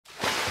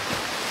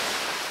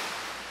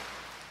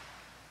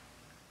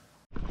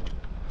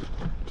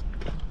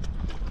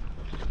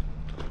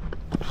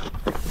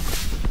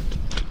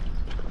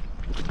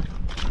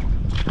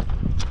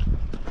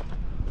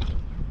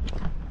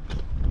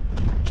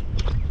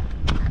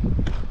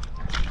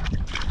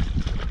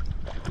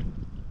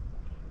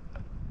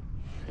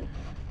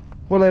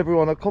Well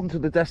everyone, I've come to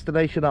the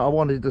destination that I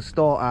wanted to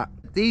start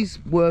at. These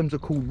worms are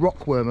called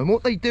rockworm, and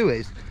what they do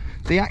is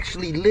they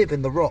actually live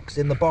in the rocks,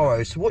 in the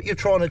burrows. So what you're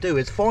trying to do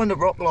is find a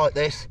rock like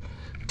this,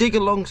 dig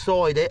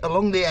alongside it,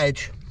 along the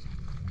edge,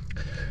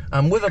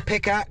 and with a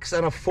pickaxe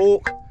and a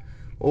fork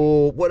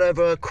or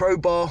whatever,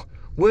 crowbar,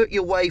 work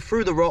your way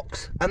through the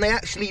rocks. And they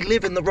actually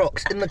live in the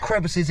rocks, in the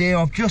crevices here.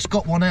 I've just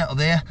got one out of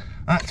there.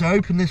 I had to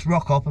open this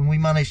rock up and we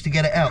managed to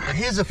get it out. But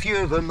here's a few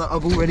of them that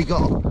I've already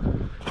got.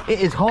 It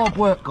is hard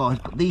work guys,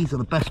 but these are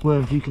the best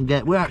worms you can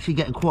get. We're actually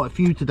getting quite a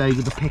few today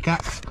with the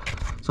pickaxe,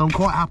 so I'm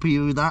quite happy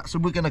with that. So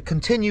we're going to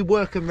continue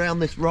working around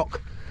this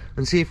rock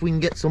and see if we can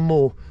get some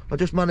more. I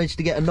just managed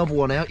to get another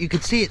one out. You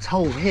can see its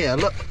hole here,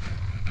 look,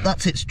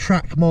 that's its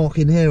track mark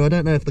in here. I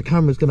don't know if the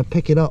camera's going to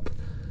pick it up,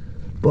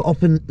 but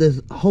up in,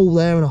 there's a hole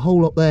there and a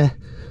hole up there,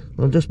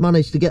 and I've just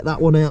managed to get that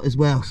one out as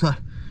well. So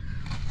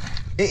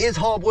it is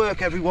hard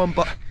work everyone,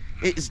 but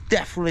it is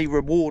definitely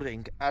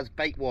rewarding as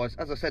bait wise.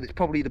 As I said, it's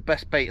probably the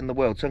best bait in the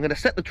world. So I'm going to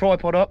set the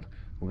tripod up,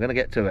 we're going to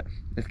get to it.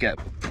 Let's go.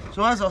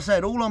 So as I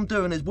said, all I'm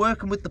doing is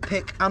working with the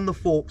pick and the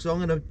fork. So I'm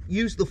going to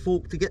use the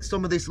fork to get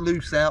some of this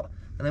loose out,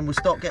 and then we'll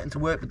start getting to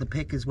work with the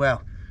pick as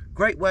well.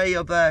 Great way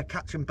of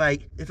catching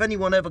bait. If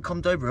anyone ever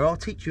comes over here, I'll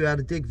teach you how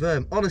to dig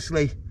worm.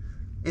 Honestly,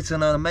 it's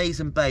an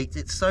amazing bait.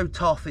 It's so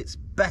tough, it's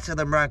better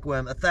than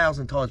ragworm,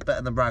 1,000 times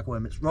better than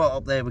ragworm. It's right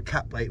up there with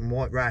cat bait and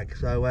white rag.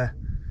 So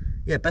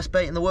yeah, best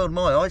bait in the world in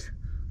my eyes.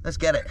 Let's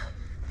get it.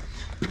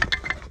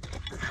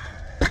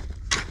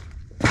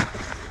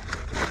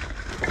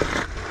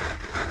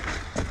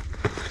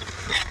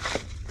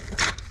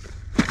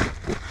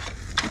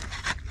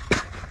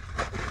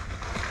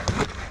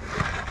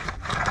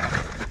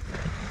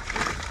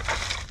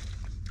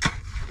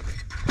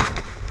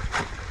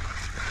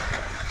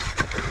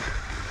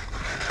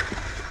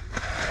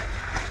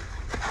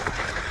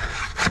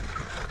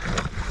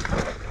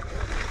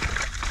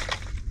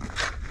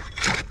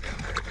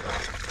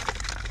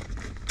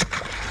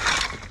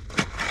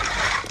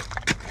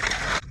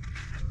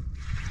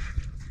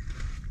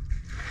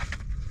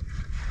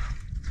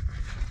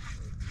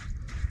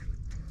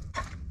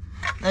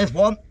 There's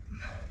one.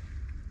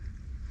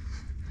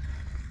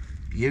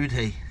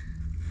 Beauty.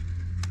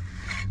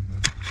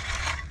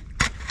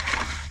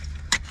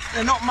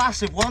 They're not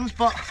massive ones,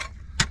 but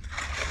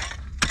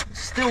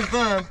still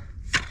worm.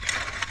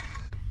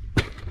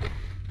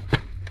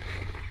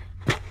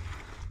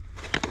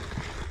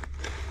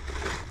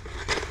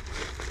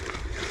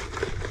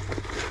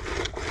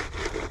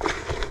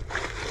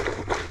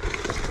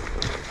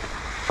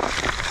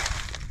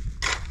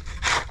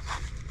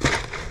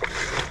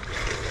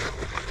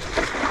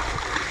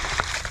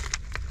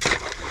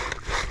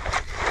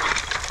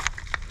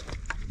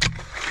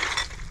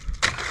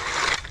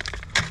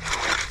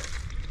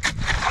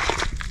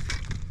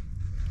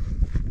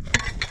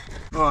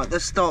 Right,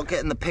 let's start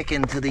getting the pick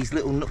into these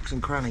little nooks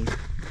and crannies.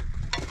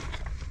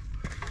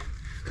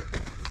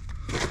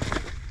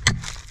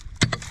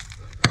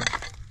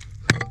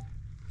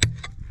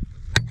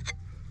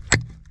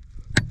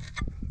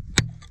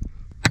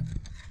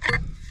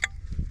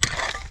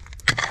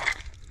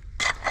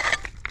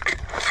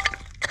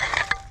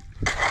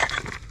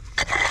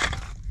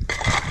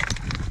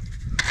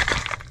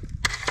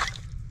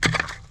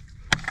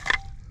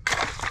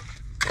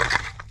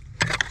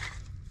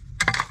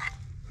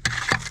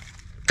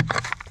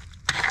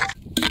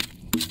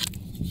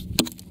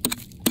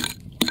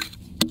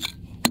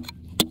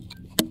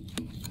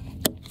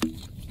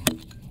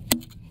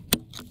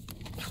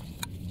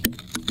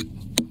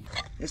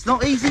 It's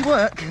not easy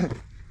work.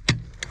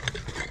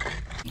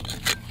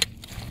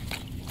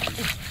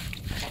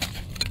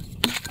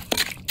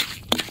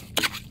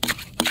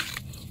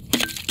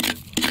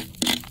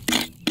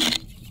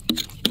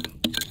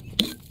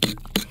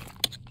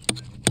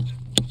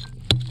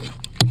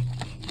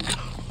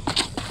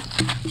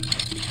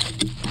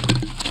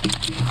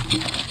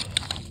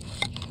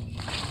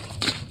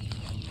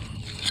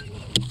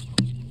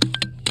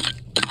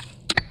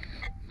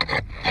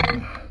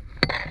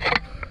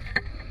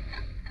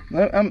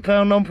 No, haven't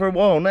found none for a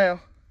while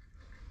now.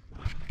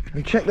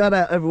 And check that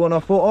out everyone. I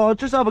thought, oh, I'll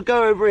just have a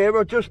go over here.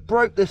 I just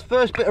broke this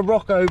first bit of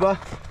rock over,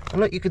 and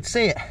look, you can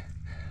see it.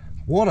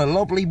 What a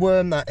lovely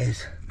worm that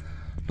is.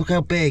 Look how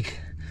big.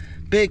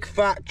 Big,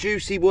 fat,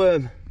 juicy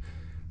worm.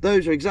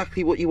 Those are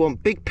exactly what you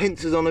want. Big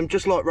pincers on them,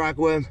 just like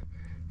ragworm.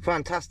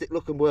 Fantastic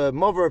looking worm.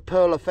 Mother of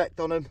pearl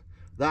effect on them.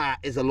 That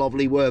is a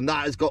lovely worm.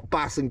 That has got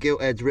bass and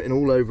gilt edge written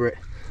all over it.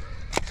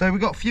 So we've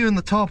got a few in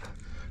the top.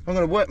 I'm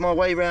going to work my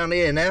way around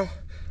here now,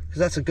 because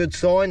that's a good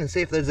sign, and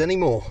see if there's any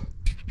more.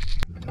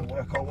 We'll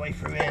work our way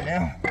through here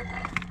now.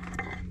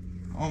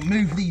 I'll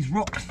move these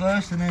rocks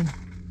first, and then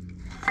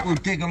we'll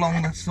dig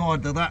along the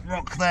side of that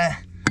rock there.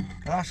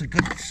 Well, that's a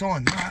good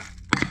sign, that.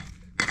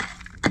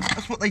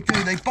 That's what they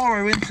do, they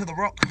burrow into the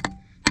rock.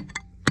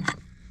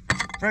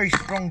 Very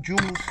strong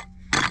jaws.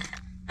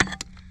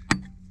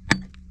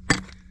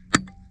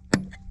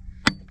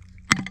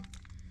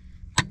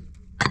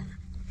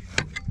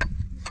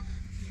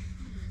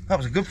 That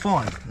was a good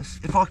find.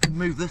 If I can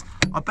move this,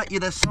 I bet you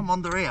there's some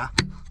under here.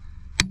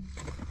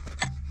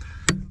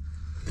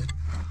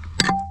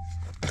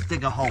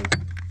 dig a hole.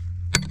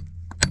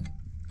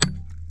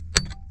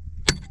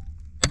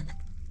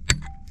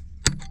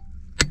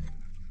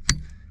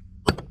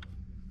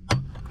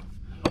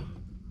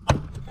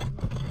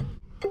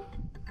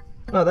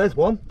 Oh, there's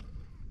one.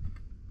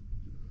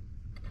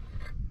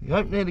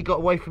 Yep, nearly got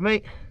away from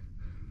me.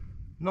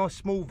 Nice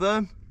small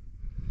worm.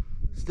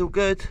 Still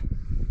good.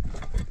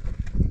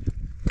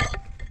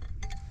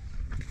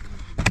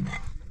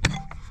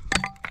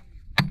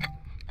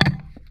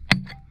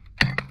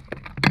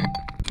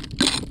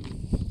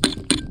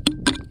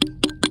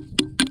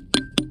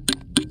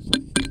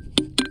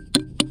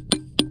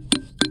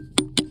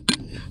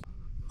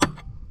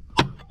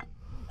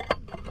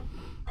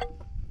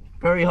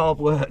 Very hard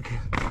work.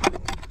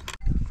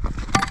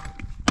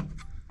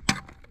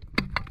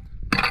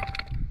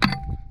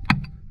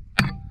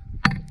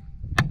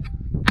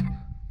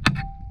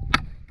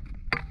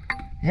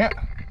 Yeah.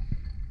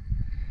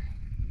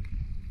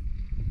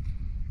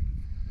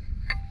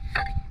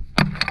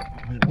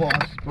 It was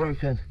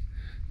broken.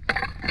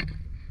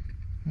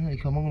 Nearly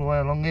come all the way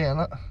along here,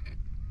 look.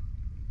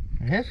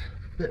 Yes,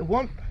 bit of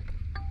one.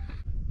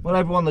 Well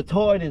everyone, the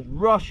tide is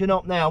rushing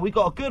up now. We've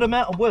got a good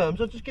amount of worms.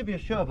 I'll just give you a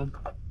show of them.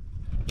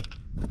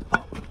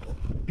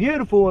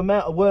 Beautiful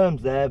amount of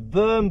worms there.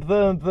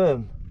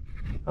 Worm.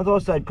 As I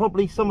say,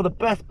 probably some of the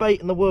best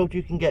bait in the world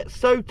you can get.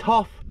 So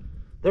tough.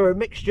 They're a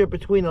mixture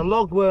between a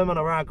logworm and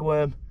a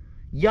ragworm.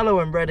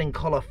 Yellow and red in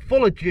colour.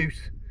 Full of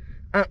juice.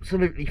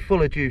 Absolutely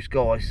full of juice,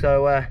 guys.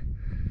 So,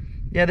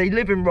 yeah, they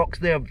live in rocks.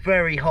 They are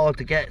very hard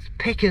to get. It's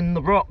picking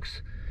the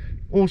rocks.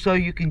 Also,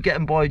 you can get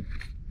them by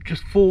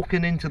just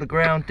forking into the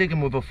ground. Dig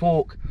them with a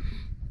fork.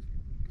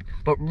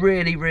 But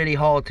really, really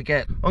hard to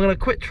get. I'm going to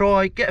quick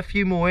try, get a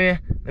few more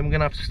here. Then we're going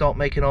to have to start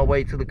making our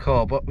way to the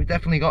car. But we've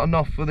definitely got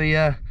enough for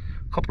the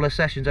couple of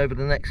sessions over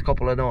the next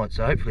couple of nights.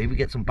 So hopefully we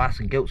get some bass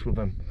and gilts with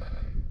them.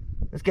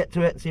 Let's get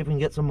to it and see if we can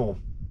get some more.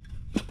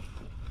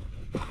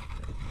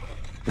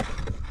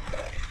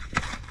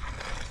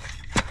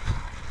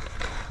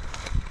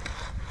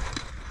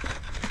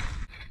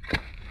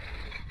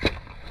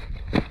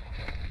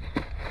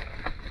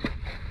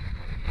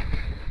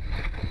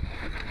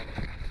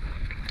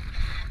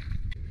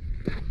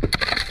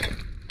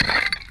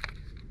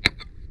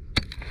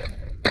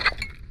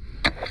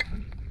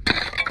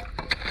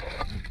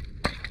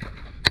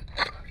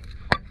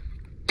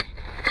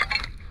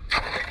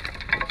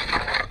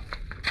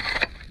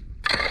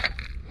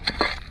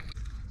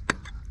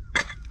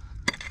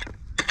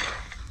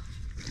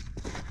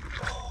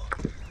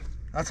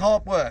 That's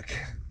hard work.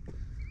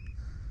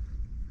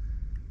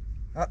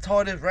 That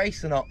tide is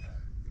racing up.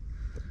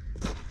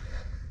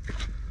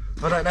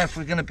 I don't know if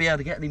we're going to be able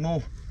to get any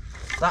more.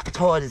 That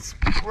tide is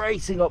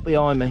racing up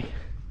behind me.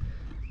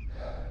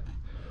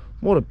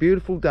 What a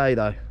beautiful day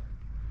though.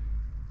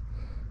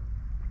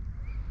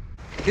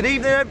 Good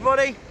evening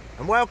everybody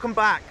and welcome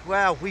back.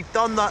 Well, we've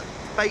done that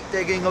bait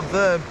digging of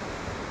worm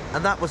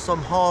and that was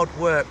some hard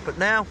work, but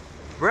now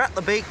we're at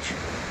the beach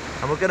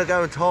and we're going to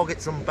go and target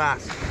some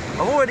bass.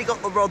 I've already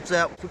got the rods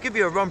out. We'll give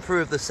you a run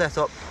through of the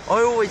setup.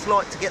 I always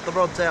like to get the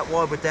rods out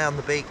while we're down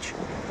the beach.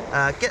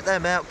 Get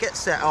them out, get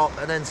set up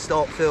and then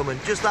start filming.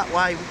 Just that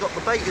way we've got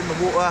the bait in the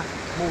water,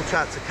 more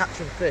chance of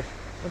catching fish.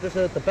 I just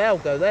heard the bell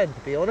go then, to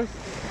be honest.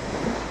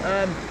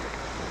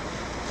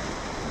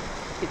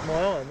 Keep my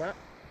eye on that.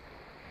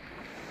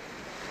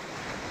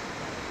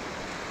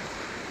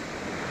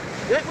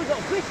 Yeah, we got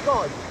a fish,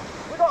 guys.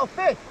 We got a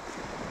fish.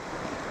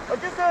 I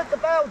just heard the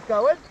bells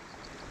going.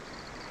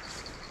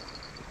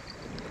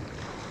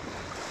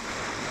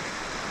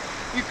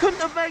 You couldn't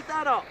have made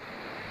that up.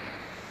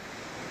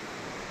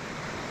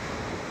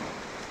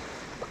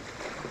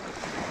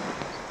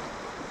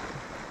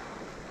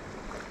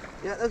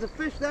 Yeah, there's a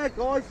fish there,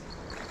 guys.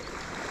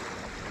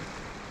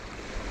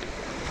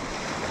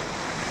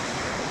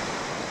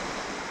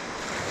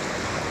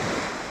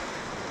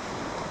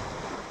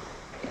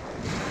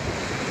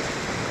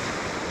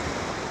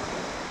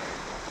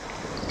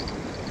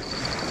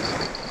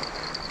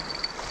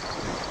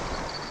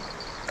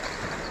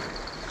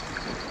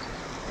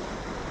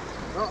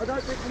 No, I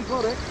don't think we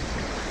got it.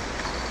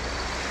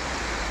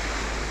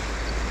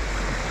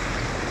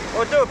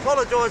 I do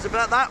apologise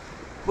about that.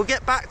 We'll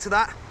get back to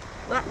that.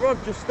 That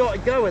rod just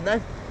started going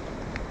then.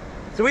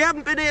 So we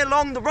haven't been here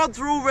long, the rods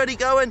are already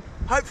going.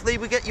 Hopefully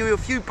we get you a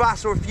few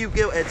bass or a few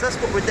giltheads. That's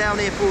what we're down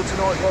here for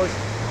tonight, guys.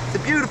 It's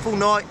a beautiful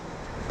night.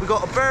 We've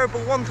got a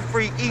variable 1 to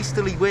 3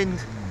 easterly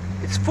wind.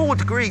 It's 4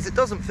 degrees, it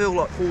doesn't feel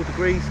like 4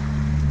 degrees.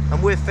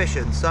 And we're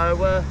fishing, so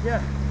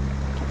yeah.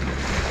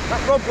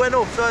 That rod went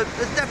off, so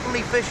there's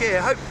definitely fish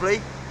here.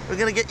 Hopefully we're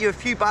going to get you a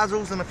few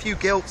bassels and a few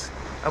gilts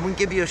and we can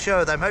give you a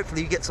show of them.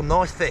 Hopefully you get some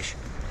nice fish.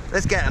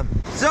 Let's get them.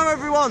 So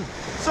everyone,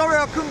 sorry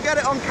I couldn't get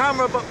it on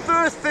camera, but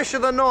first fish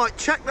of the night,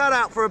 check that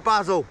out for a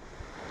basil.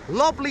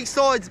 Lovely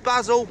sides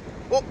basil,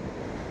 oh,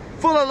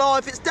 full of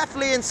life. It's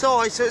definitely in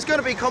size, so it's going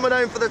to be coming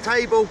home for the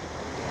table.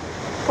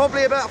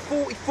 Probably about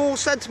 44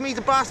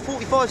 centimetre bass,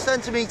 45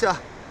 centimetre.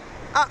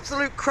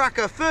 Absolute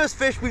cracker. First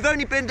fish, we've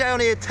only been down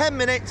here 10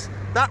 minutes.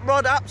 That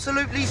rod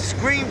absolutely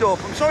screamed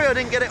off. I'm sorry I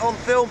didn't get it on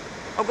film.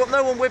 I've got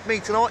no one with me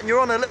tonight, and you're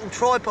on a little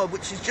tripod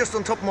which is just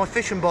on top of my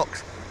fishing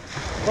box.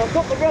 So I've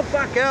got the rod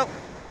back out.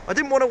 I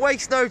didn't want to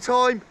waste no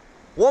time.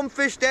 One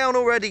fish down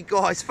already,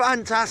 guys.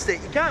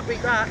 Fantastic. You can't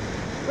beat that.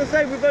 Let's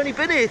say we've only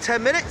been here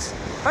 10 minutes.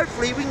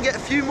 Hopefully we can get a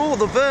few more.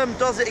 The worm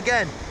does it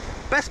again.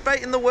 Best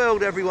bait in the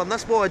world, everyone.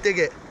 That's why I dig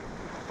it.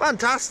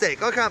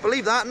 Fantastic. I can't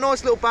believe that.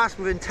 Nice little bass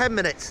within 10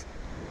 minutes.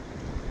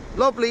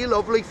 Lovely,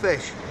 lovely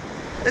fish.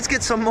 Let's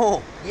get some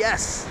more.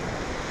 Yes.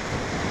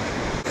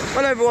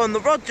 Well, everyone, the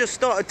rod just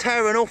started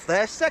tearing off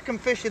there. Second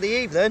fish of the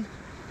evening.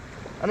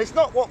 And it's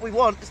not what we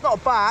want. It's not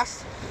a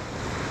bass.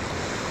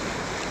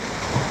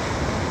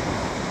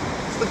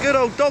 It's the good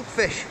old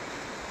dogfish.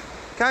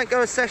 Can't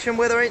go a session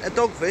where there ain't a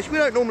dogfish. We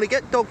don't normally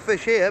get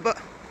dogfish here, but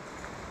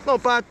not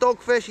a bad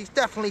dogfish. He's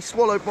definitely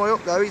swallowed my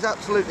hook though. He's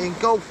absolutely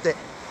engulfed it.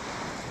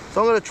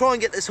 So I'm going to try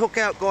and get this hook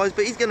out, guys,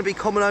 but he's going to be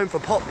coming home for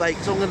pot bait,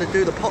 so I'm going to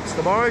do the pots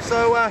tomorrow.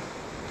 So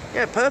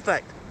yeah,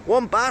 perfect.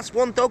 One bass,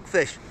 one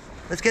dogfish.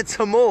 Let's get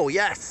some more.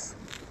 Yes,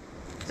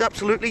 he's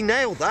absolutely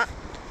nailed that.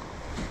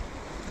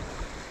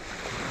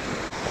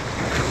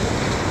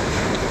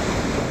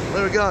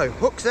 There we go,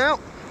 hook's out.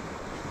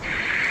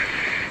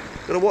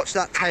 Got to watch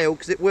that tail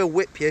because it will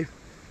whip you.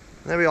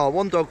 There we are,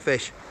 one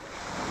dogfish.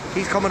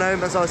 He's coming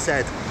home, as I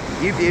said.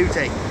 You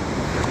beauty.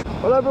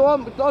 Well,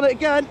 everyone, we've done it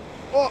again.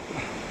 Oh.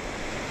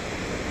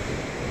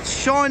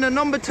 Shiner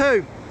number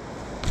 2.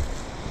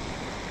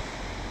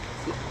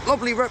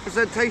 Lovely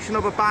representation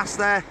of a bass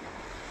there.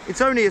 It's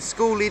only a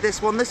schoolie,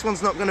 this one. This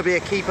one's not going to be a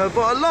keeper,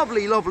 but a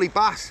lovely, lovely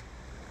bass.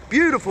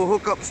 Beautiful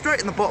hook up straight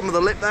in the bottom of the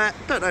lip there.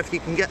 Don't know if you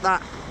can get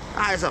that.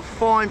 That is a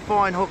fine,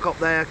 fine hook up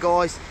there,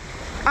 guys.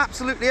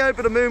 Absolutely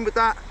over the moon with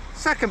that.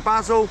 Second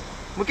basil.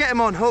 We'll get him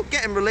on hook,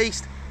 get him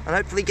released, and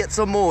hopefully get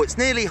some more. It's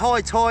nearly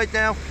high tide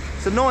now.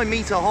 It's a 9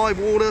 metre high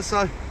water,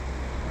 so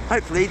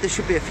hopefully there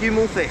should be a few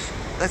more fish.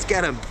 Let's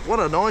get him. What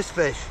a nice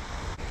fish.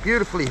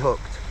 Beautifully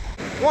hooked.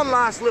 One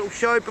last little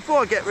show before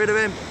I get rid of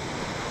him.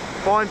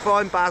 Fine,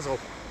 fine basil.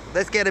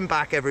 Let's get him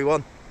back,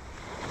 everyone.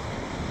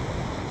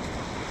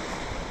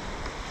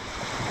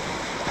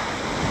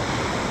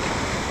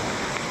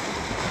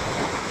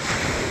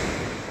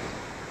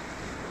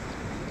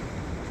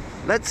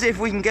 Let's see if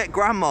we can get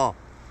Grandma.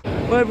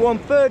 Well, everyone,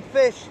 third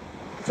fish.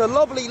 It's a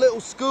lovely little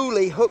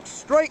schoolie hooked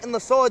straight in the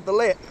side of the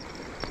lip.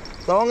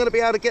 So I'm going to be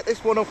able to get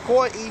this one off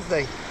quite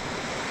easily.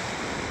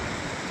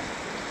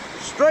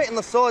 Straight in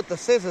the side, the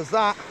scissors,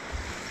 that.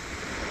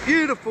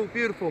 Beautiful,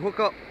 beautiful hook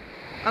up.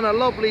 And a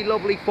lovely,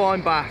 lovely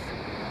fine bass.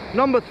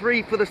 Number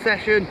 3 for the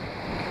session.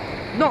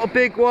 Not a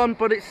big one,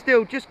 but it's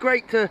still just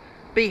great to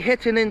be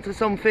hitting into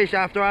some fish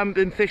after I haven't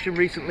been fishing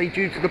recently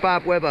due to the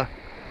bad weather.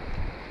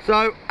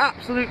 So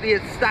absolutely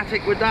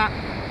ecstatic with that.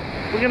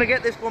 We're going to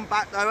get this one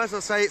back though. As I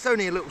say, it's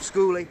only a little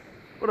schoolie.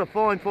 What a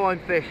fine, fine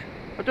fish.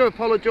 I do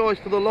apologise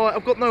for the light.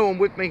 I've got no one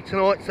with me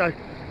tonight, so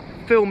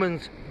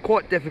filming's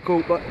quite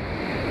difficult, but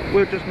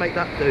we'll just make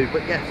that do.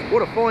 But yes,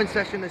 what a fine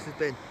session this has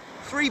been.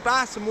 3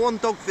 bass and 1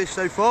 dogfish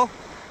so far.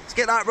 Let's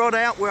get that rod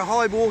out. We're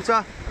high water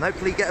and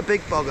hopefully get a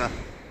big bugger.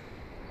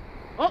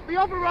 Oh, the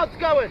other rod's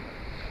going.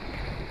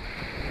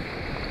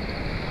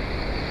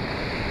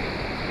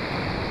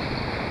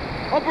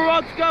 Other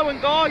rod's going,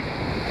 guys.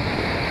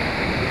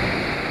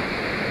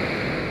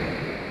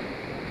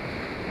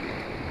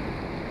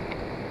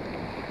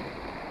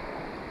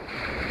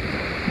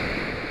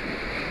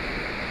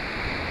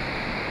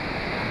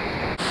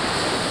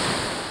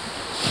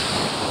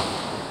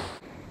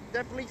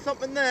 Definitely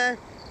something there.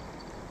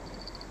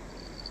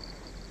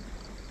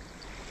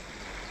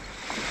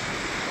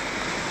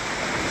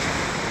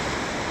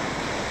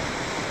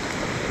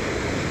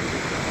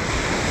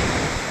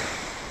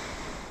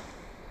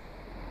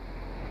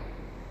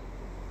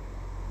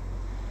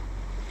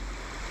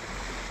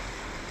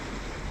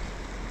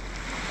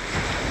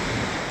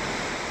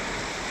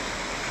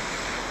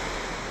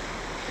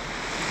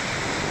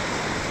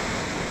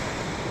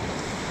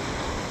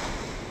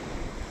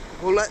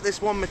 We'll let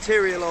this one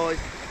materialise.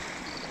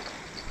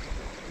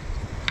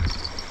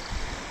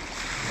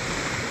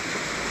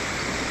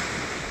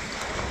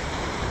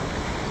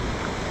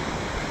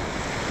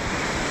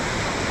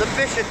 The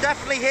fish are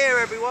definitely here,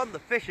 everyone. The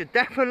fish are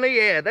definitely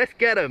here. Let's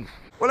get them.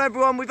 Well,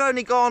 everyone, we've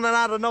only gone and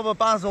had another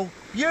basil.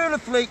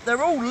 Beautifully,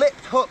 they're all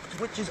lipped hooked,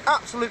 which is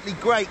absolutely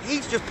great.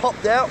 He's just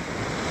popped out.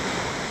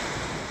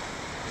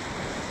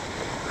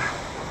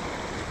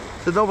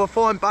 It's another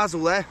fine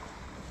basil there.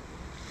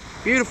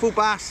 Beautiful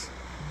bass.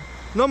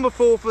 Number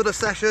 4 for the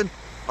session.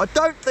 I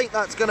don't think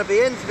that's going to be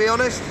in, to be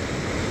honest.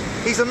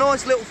 He's a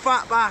nice little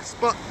fat bass,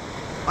 but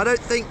I don't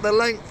think the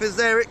length is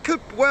there. It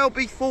could well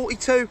be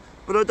 42,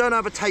 but I don't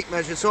have a tape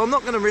measure, so I'm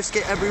not going to risk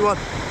it, everyone.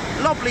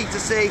 Lovely to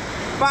see.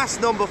 Bass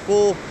number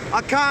 4.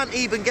 I can't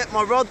even get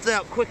my rods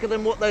out quicker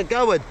than what they're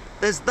going.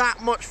 There's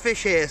that much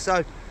fish here,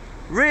 so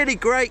really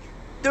great.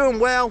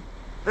 Doing well.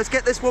 Let's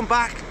get this one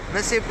back.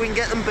 Let's see if we can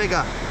get them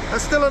bigger.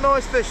 That's still a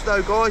nice fish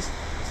though, guys.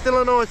 Still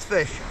a nice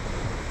fish.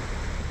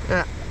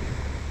 Yeah.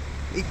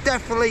 He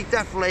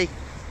definitely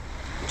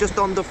just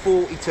under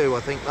 42, I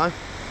think, though.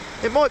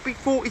 It might be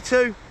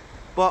 42,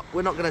 but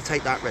we're not going to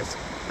take that risk.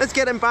 Let's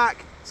get him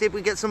back, see if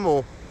we get some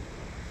more.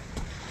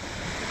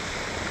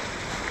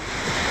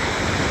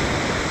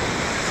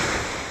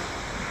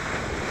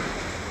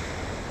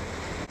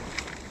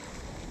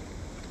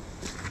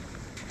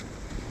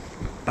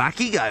 Back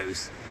he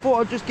goes. Thought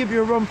I'd just give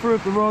you a run through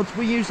of the rods.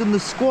 We're using the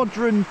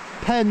Squadron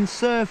Pen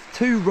Surf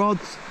 2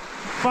 rods.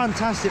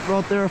 Fantastic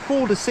rod. They're a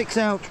 4 to 6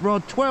 ounce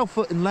rod, 12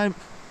 foot in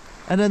length.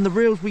 And then the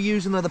reels we're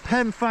using are the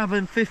Pen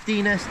Fathom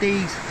 15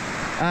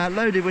 SDs,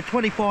 loaded with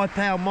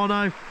 25-pound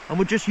mono. And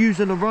we're just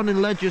using a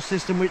running ledger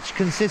system, which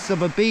consists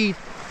of a bead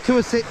to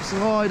a zip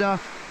slider,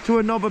 to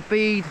another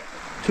bead,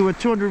 to a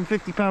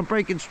 250-pound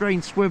break and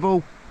strain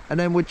swivel. And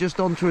then we're just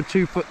onto a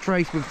 2-foot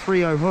trace with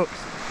 3/0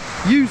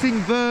 hooks. Using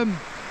Verm.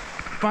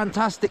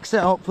 Fantastic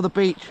setup for the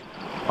beach.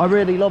 I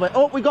really love it.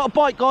 Oh, we got a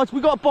bite, guys.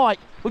 We got a bite.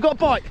 We got a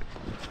bite.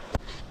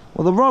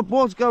 Well, the rod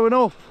was going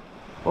off.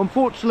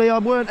 Unfortunately, I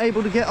weren't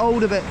able to get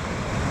hold of it.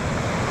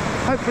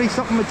 Hopefully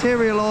something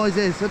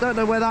materialises. I don't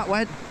know where that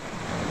went.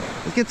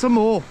 Let's get some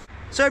more.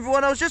 So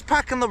everyone, I was just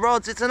packing the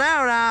rods. It's an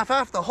hour and a half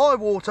after high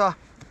water,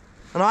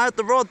 and I had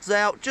the rods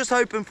out, just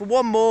hoping for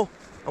one more,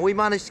 and we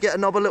managed to get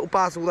another little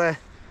basil there.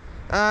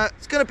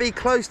 It's going to be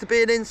close to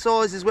being in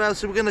size as well,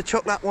 so we're going to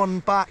chuck that one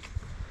back.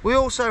 We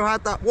also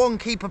had that one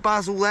keeper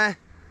basil there.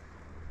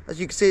 As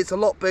you can see, it's a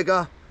lot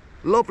bigger.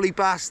 Lovely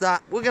bass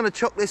that. We're going to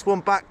chuck this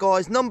one back,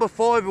 guys. Number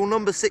 5 or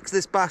number 6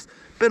 this bass.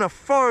 Been a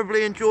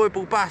thoroughly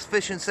enjoyable bass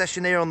fishing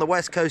session here on the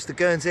west coast of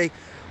Guernsey.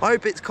 I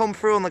hope it's come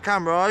through on the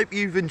camera. I hope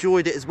you've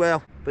enjoyed it as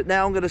well. But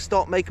now I'm going to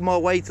start making my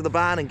way to the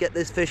van and get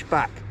this fish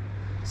back.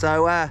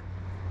 So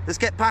let's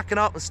get packing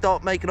up and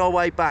start making our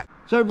way back.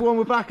 So everyone,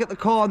 we're back at the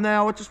car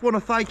now. I just want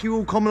to thank you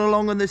all coming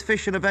along on this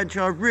fishing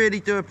adventure. I really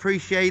do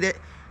appreciate it.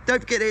 Don't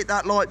forget to hit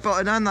that like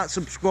button and that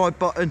subscribe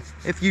button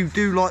if you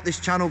do like this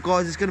channel,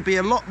 guys. There's going to be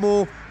a lot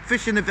more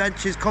fishing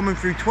adventures coming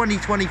through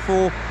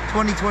 2024.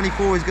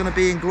 2024 is going to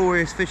be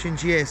Inglorious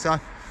fishing's year, so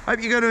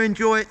hope you're going to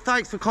enjoy it.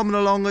 Thanks for coming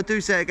along. I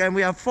do say it again,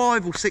 we have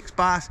 5 or 6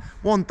 bass,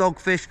 1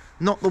 dogfish.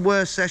 Not the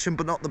worst session,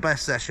 but not the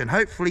best session.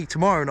 Hopefully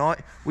tomorrow night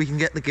we can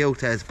get the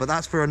gilters, but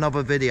that's for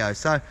another video.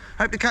 So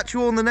hope to catch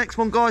you all in the next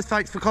one, guys.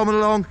 Thanks for coming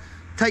along.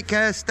 Take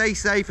care, stay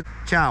safe.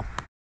 Ciao.